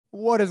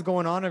What is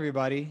going on,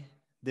 everybody?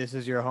 This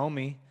is your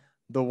homie,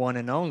 the one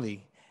and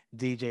only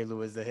DJ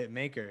Lewis, the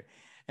Hitmaker.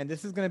 And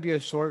this is going to be a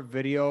short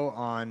video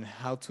on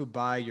how to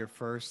buy your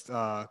first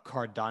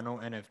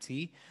Cardano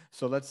NFT.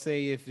 So let's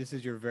say if this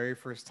is your very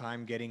first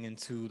time getting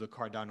into the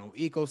Cardano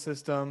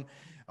ecosystem,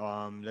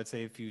 let's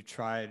say if you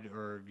tried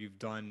or you've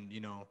done,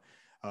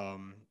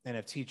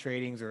 NFT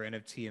tradings or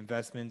NFT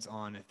investments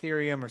on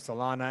Ethereum or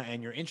Solana,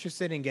 and you're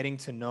interested in getting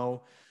to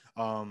know,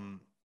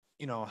 um,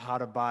 how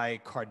to buy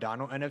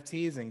Cardano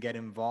NFTs and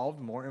get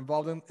more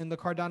involved in the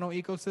Cardano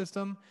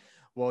ecosystem,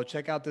 well,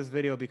 check out this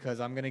video because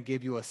I'm going to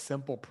give you a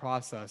simple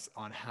process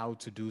on how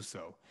to do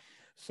so.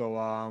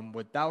 So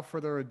without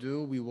further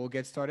ado, we will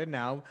get started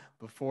now.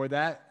 Before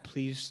that,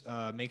 please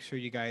make sure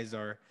you guys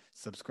are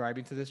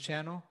subscribing to this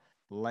channel,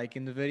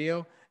 liking the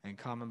video, and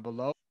comment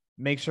below.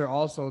 Make sure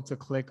also to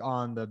click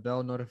on the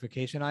bell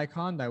notification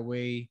icon. That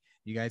way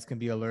you guys can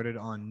be alerted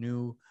on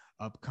new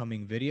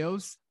upcoming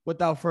videos.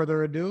 Without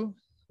further ado,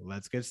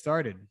 let's get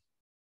started.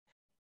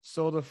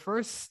 So the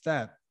first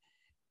step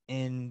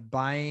in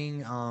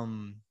buying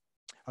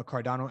a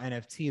Cardano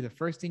NFT, the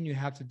first thing you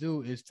have to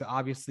do is to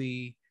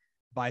obviously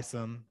buy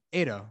some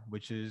ADA,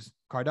 which is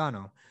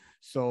Cardano.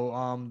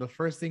 So the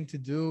first thing to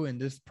do in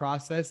this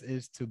process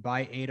is to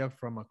buy ADA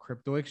from a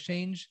crypto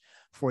exchange.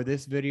 For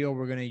this video,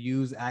 we're going to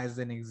use as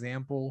an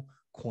example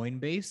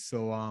Coinbase.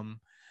 So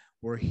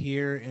we're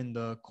here in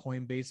the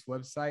Coinbase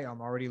website. I'm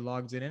already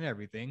logged in and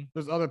everything.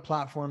 There's other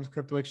platforms,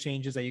 crypto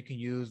exchanges that you can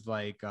use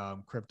like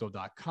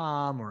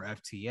crypto.com or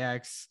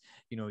FTX.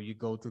 You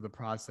go through the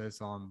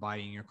process on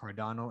buying your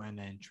Cardano and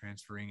then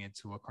transferring it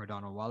to a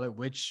Cardano wallet,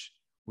 which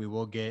we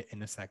will get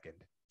in a second.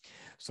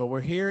 So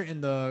we're here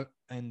in the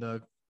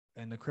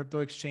crypto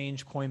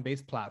exchange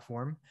Coinbase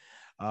platform.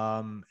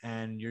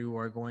 And you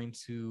are going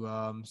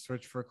to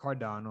search for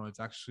Cardano. It's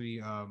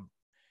actually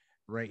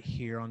right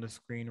here on the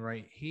screen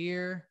right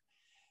here.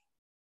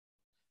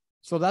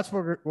 So that's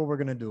what we're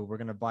going to do. We're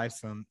going to buy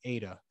some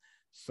ADA.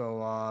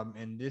 So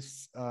in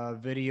this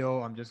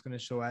video, I'm just going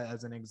to show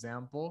as an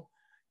example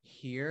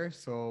here.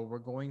 So we're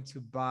going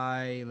to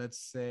buy, let's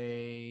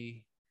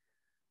say,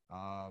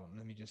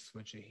 let me just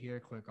switch it here.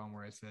 Click on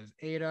where it says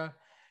ADA,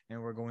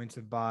 and we're going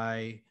to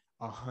buy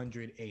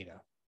 100 ADA.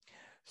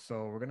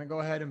 So we're going to go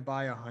ahead and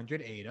buy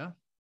 100 ADA.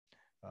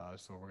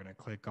 So we're going to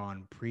click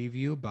on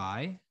preview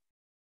buy.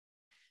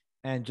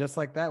 And just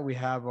like that, we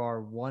have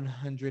our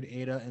 100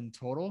 ADA in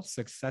total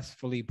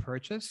successfully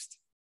purchased.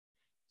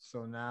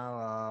 So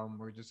now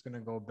we're just going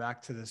to go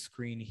back to the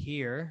screen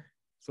here.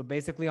 So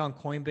basically on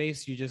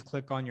Coinbase, you just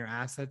click on your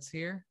assets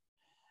here.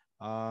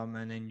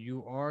 And then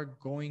you are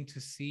going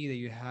to see that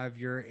you have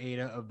your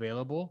ADA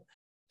available.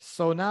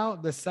 So now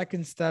the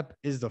second step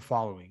is the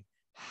following.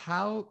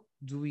 How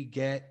do we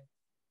get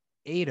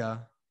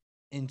ADA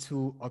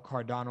into a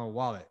Cardano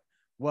wallet?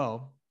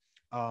 Well,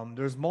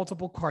 there's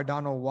multiple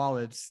Cardano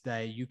wallets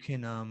that you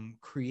can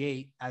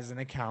create as an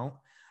account.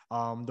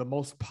 The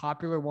most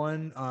popular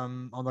one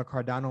on the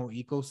Cardano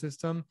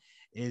ecosystem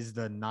is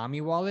the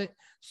Nami wallet.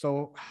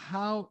 So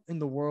how in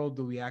the world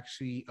do we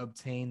actually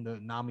obtain the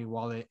Nami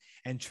wallet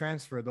and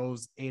transfer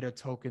those ADA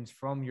tokens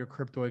from your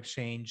crypto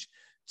exchange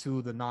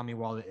to the Nami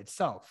wallet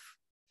itself?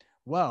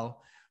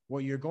 Well,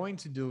 what you're going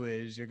to do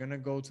is you're going to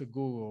go to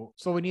Google.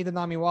 So we need the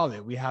Nami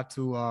wallet. We have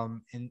to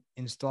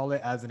install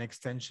it as an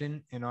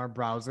extension in our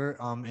browser.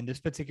 In this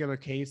particular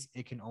case,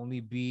 it can only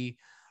be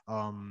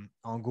on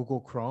Google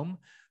Chrome.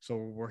 So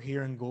we're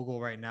here in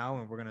Google right now,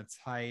 and we're going to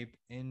type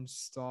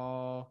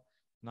install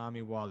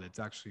Nami wallet. It's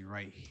actually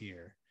right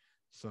here.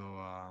 So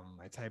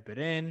I type it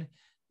in.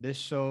 This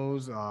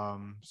shows,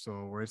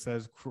 so where it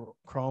says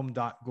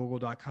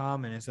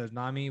chrome.google.com and it says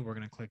Nami, we're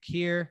going to click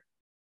here.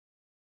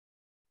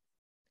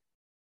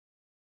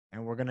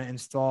 And we're going to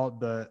install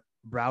the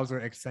browser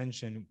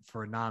extension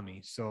for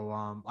Nami. So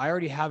I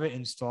already have it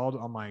installed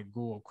on my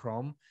Google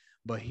Chrome,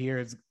 but here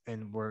it's,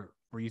 and where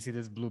you see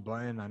this blue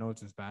button, I know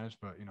it's in Spanish,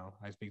 but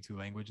I speak two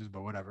languages,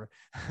 but whatever.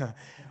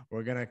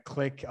 We're going to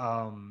click,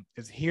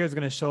 it's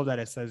going to show that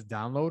it says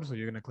download. So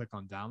you're going to click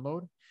on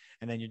download,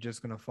 and then you're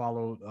just going to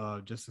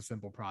follow just a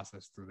simple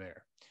process through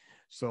there.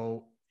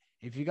 So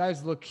if you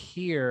guys look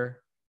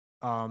here,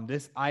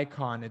 this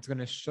icon, it's going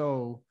to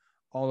show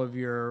all of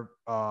your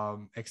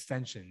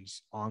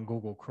extensions on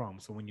Google Chrome.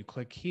 So when you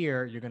click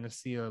here, you're going to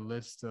see a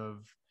list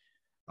of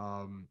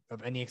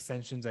any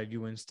extensions that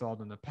you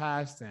installed in the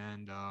past.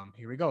 And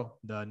here we go,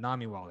 the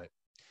Nami wallet.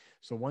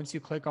 So once you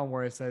click on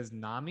where it says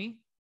Nami,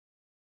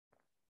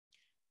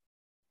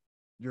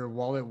 your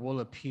wallet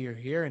will appear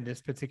here. In this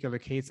particular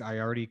case, I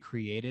already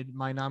created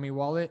my Nami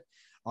wallet.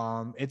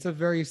 It's a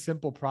very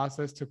simple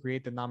process to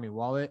create the Nami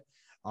wallet.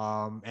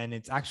 And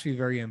it's actually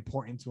very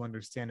important to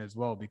understand as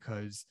well,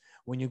 because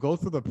when you go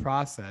through the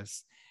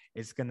process,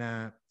 it's going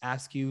to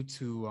ask you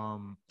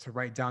to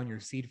write down your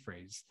seed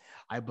phrase.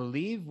 I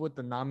believe with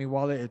the Nami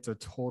wallet, it's a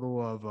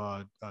total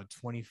of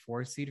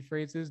 24 seed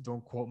phrases.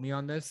 Don't quote me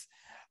on this.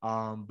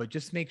 But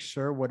just make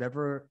sure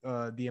whatever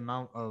the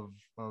amount of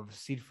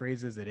seed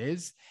phrases it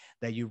is,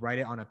 that you write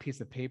it on a piece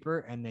of paper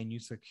and then you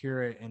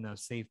secure it in a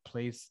safe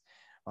place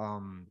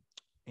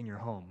in your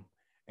home.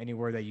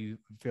 anywhere that you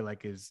feel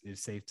like is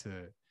safe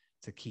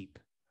to keep.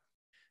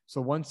 So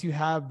once you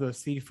have the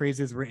seed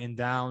phrases written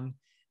down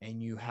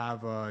and you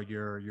have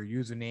your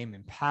username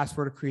and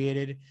password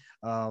created,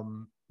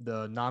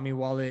 the Nami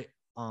wallet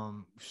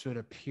should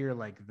appear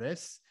like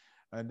this.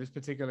 In this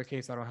particular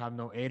case, I don't have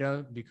no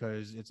ADA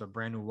because it's a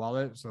brand new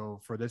wallet.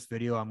 So for this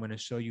video, I'm going to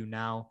show you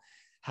now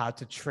how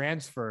to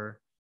transfer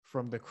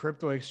from the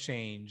crypto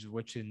exchange,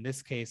 which in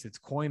this case, it's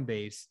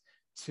Coinbase,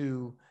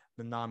 to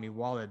the Nami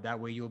wallet. That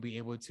way you'll be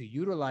able to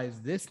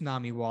utilize this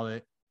Nami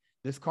wallet,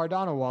 this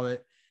Cardano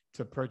wallet,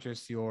 to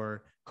purchase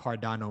your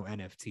Cardano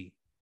NFT.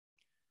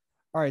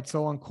 All right,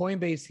 so on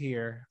Coinbase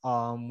here,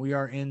 we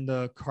are in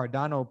the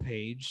Cardano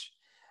page.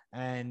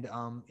 And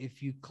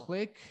if you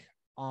click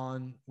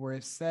on where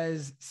it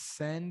says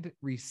send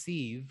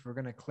receive, we're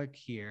going to click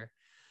here.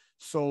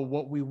 So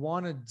what we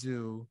want to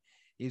do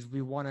is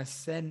we want to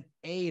send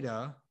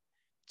ADA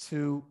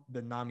to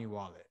the Nami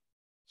wallet.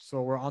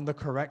 So we're on the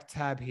correct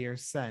tab here,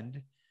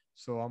 send.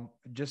 So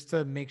just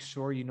to make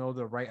sure you know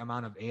the right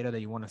amount of ADA that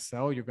you want to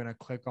sell, you're going to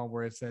click on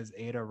where it says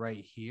ADA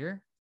right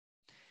here.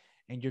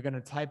 And you're going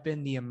to type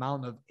in the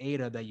amount of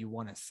ADA that you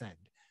want to send.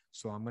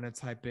 So I'm going to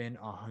type in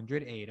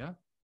 100 ADA,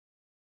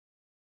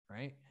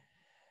 right?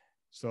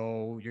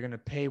 So you're going to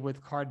pay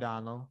with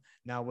Cardano.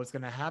 Now what's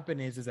going to happen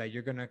is that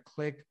you're going to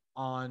click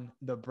on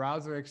the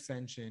browser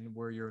extension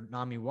where your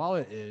Nami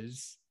wallet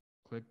is.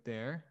 Click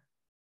there.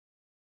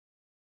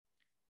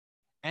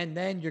 And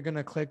then you're going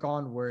to click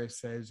on where it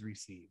says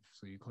receive.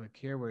 So you click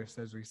here where it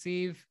says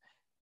receive.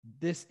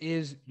 This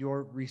is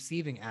your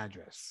receiving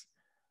address.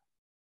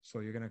 So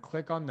you're going to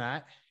click on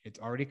that. It's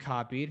already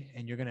copied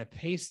and you're going to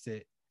paste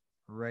it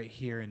right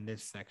here in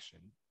this section.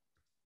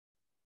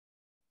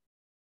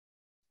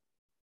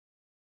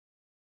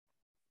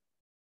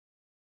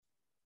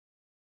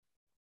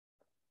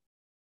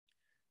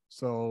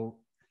 So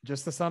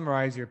just to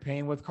summarize, you're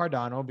paying with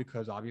Cardano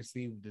because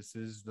obviously this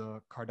is the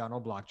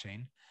Cardano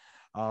blockchain.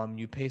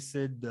 You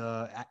pasted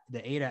the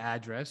ADA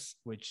address,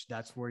 which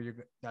that's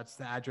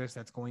the address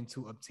that's going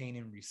to obtain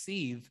and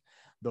receive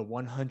the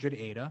 100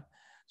 ADA.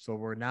 So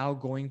we're now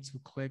going to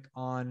click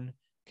on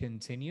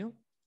continue.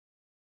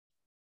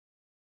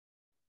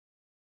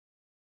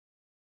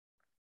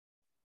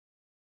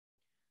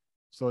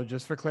 So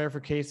just for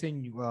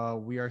clarification,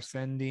 we are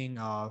sending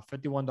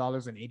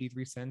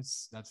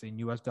 $51.83. That's in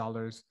US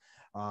dollars,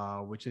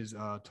 which is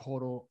a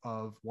total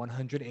of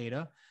 100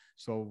 ADA.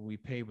 So we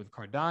pay with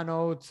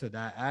Cardano to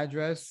that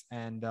address.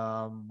 And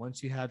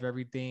once you have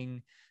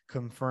everything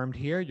confirmed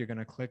here, you're going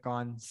to click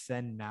on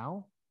send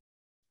now.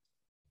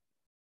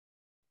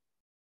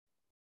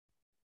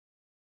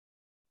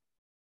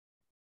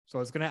 So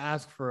it's going to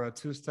ask for a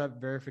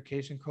two-step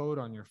verification code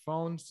on your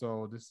phone.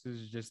 So this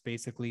is just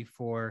basically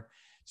for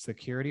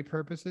security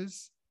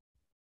purposes.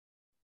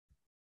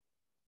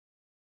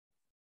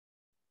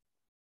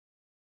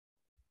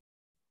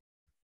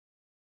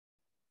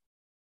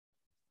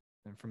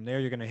 And from there,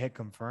 you're going to hit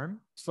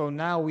confirm. So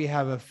now we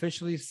have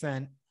officially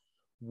sent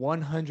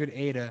 100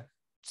 ADA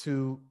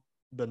to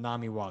the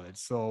Nami wallet.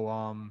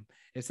 So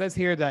it says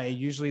here that it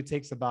usually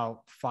takes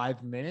about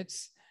 5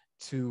 minutes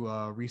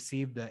to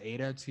receive the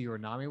ADA to your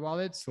Nami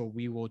wallet. So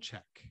we will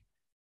check.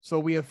 So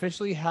we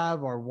officially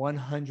have our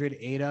 100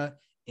 ADA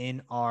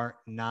in our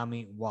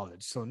Nami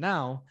wallet. So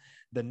now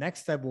the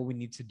next step, what we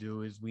need to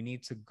do is we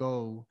need to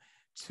go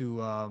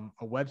to a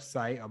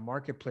website, a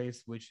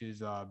marketplace, which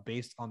is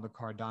based on the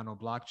Cardano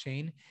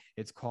blockchain.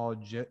 It's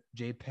called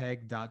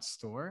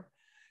Jpeg.Store.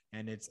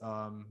 And it's,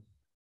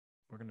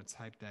 we're going to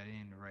type that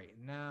in right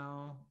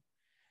now.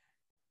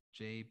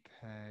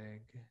 Jpeg.Store.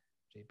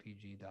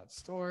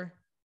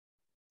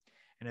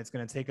 And it's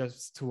going to take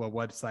us to a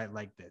website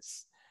like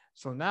this.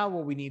 So now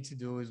what we need to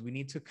do is we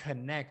need to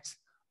connect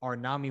our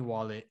Nami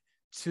wallet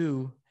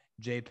to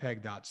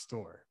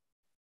Jpeg.Store.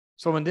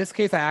 So in this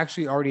case, I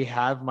actually already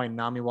have my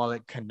Nami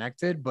wallet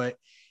connected, but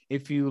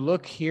if you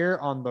look here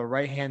on the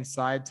right-hand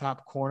side,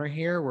 top corner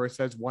here, where it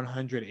says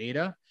 100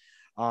 ADA,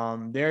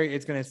 there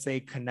it's going to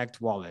say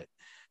connect wallet.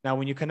 Now,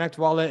 when you connect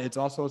wallet, it's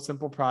also a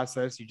simple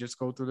process. You just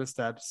go through the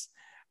steps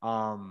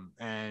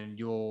and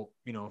you'll,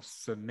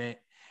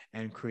 submit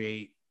and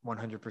create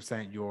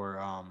 100%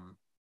 your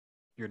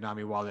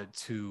Nami wallet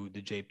to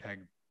the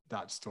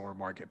Jpeg.Store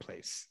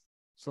marketplace.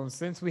 So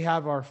since we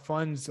have our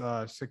funds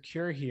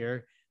secure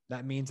here,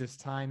 that means it's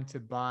time to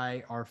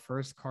buy our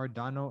first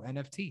Cardano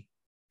NFT.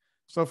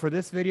 So for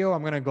this video,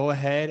 I'm going to go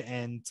ahead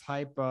and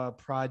type a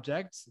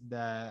project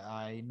that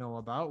I know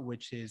about,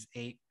 which is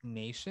Ape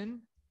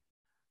Nation.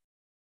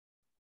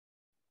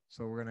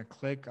 So we're going to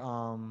click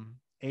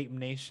Ape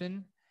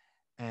Nation.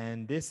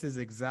 And this is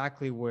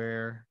exactly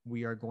where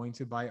we are going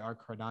to buy our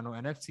Cardano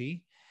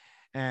NFT.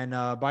 And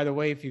by the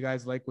way, if you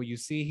guys like what you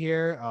see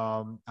here,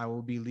 I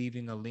will be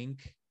leaving a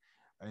link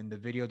in the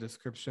video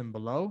description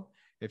below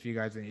if you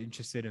guys are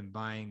interested in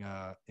buying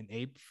an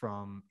ape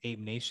from Ape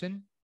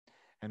Nation,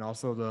 and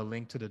also the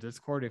link to the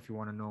Discord if you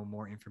want to know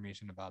more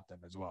information about them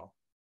as well.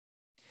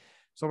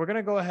 So we're going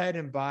to go ahead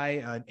and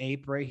buy an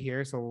ape right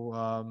here.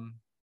 So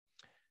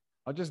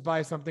I'll just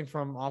buy something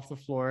from off the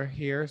floor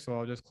here. So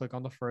I'll just click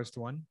on the first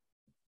one.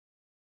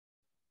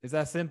 It's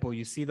that simple.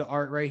 You see the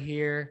art right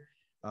here.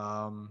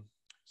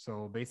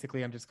 So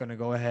basically, I'm just going to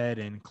go ahead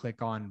and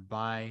click on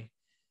buy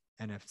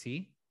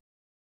NFT.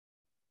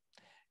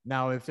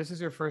 Now, if this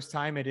is your first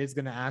time, it is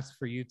going to ask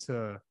for you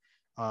to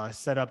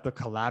set up the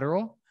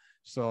collateral.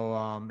 So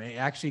it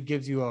actually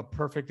gives you a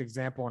perfect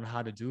example on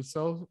how to do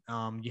so.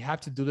 You have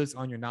to do this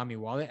on your Nami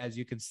wallet, as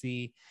you can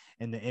see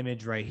in the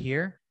image right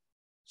here.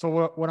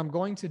 So what I'm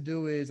going to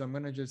do is I'm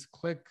going to just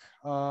click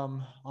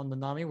on the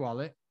Nami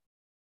wallet.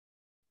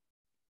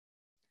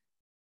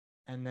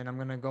 And then I'm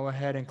going to go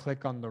ahead and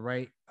click on the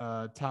right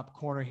top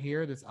corner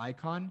here, this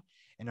icon.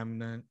 And I'm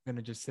going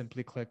to just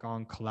simply click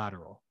on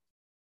collateral.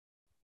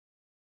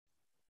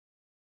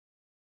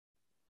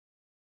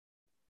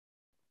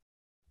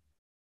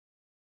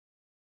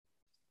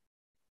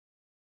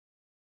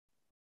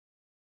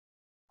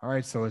 All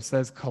right, so it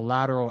says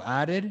collateral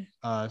added.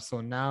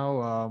 So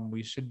now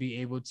we should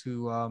be able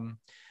to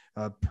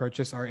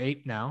purchase our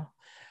ape now.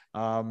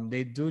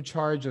 They do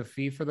charge a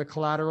fee for the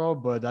collateral,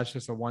 but that's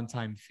just a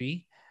one-time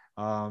fee.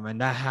 And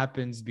that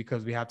happens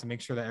because we have to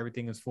make sure that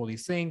everything is fully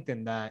synced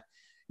and that,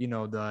 you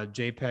know, the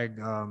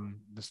JPEG,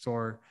 the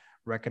store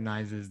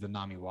recognizes the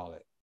Nami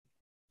wallet.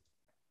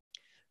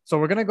 So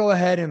we're going to go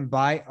ahead and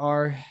buy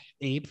our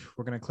ape.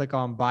 We're going to click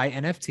on buy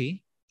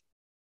NFT.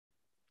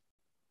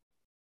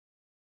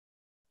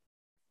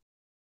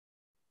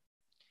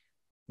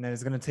 And then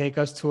it's going to take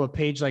us to a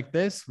page like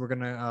this. We're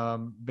going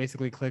to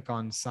basically click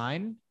on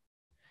sign.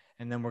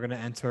 And then we're going to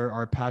enter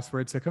our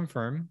password to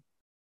confirm.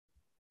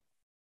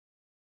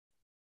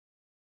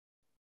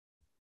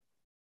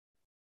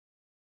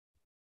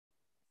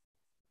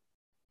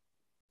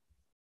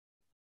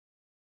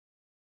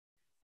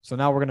 So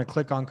now we're going to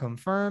click on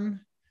confirm,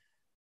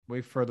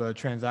 wait for the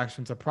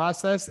transaction to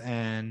process,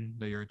 and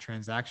your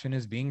transaction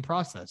is being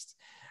processed.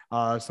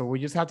 So we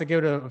just have to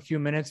give it a few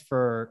minutes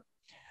for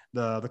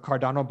the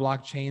Cardano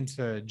blockchain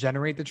to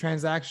generate the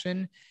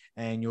transaction,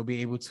 and you'll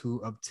be able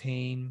to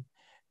obtain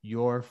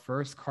your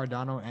first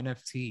Cardano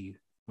NFT,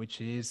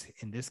 which is,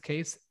 in this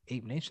case,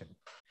 Ape Nation.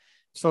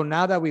 So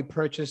now that we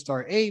purchased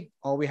our ape,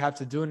 all we have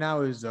to do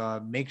now is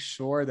make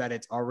sure that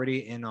it's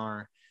already in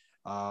our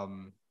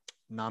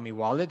Nami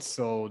wallet.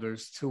 So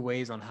there's two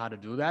ways on how to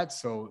do that.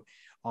 So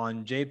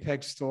on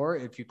Jpeg.Store,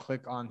 if you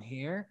click on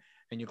here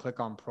and you click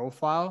on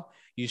profile,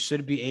 you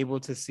should be able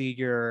to see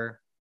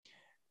your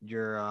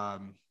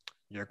Cardano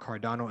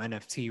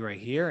NFT right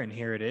here. And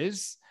here it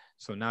is.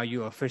 So now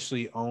you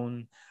officially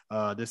own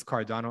this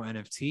Cardano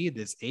NFT,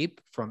 this ape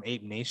from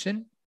Ape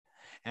Nation.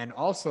 And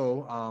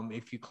also,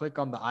 if you click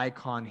on the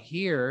icon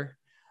here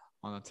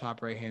on the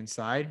top right-hand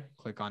side,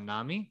 click on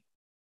Nami.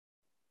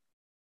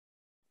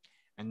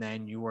 And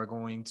then you are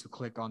going to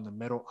click on the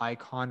middle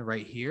icon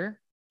right here.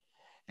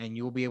 And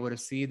you'll be able to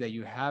see that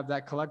you have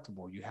that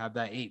collectible. You have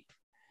that ape,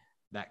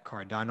 that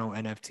Cardano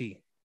NFT.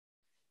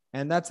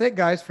 And that's it,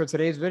 guys, for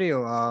today's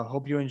video.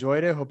 Hope you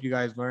enjoyed it. Hope you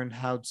guys learned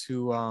how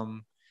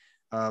to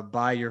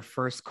buy your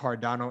first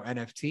Cardano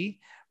NFT.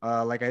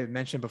 Like I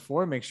mentioned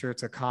before, make sure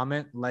to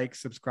comment, like,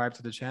 subscribe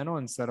to the channel,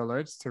 and set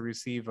alerts to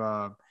receive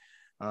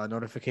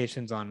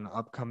notifications on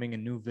upcoming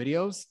and new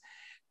videos.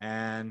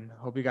 And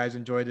hope you guys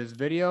enjoyed this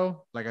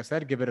video. Like I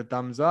said, give it a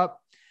thumbs up,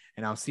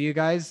 and I'll see you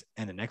guys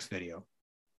in the next video.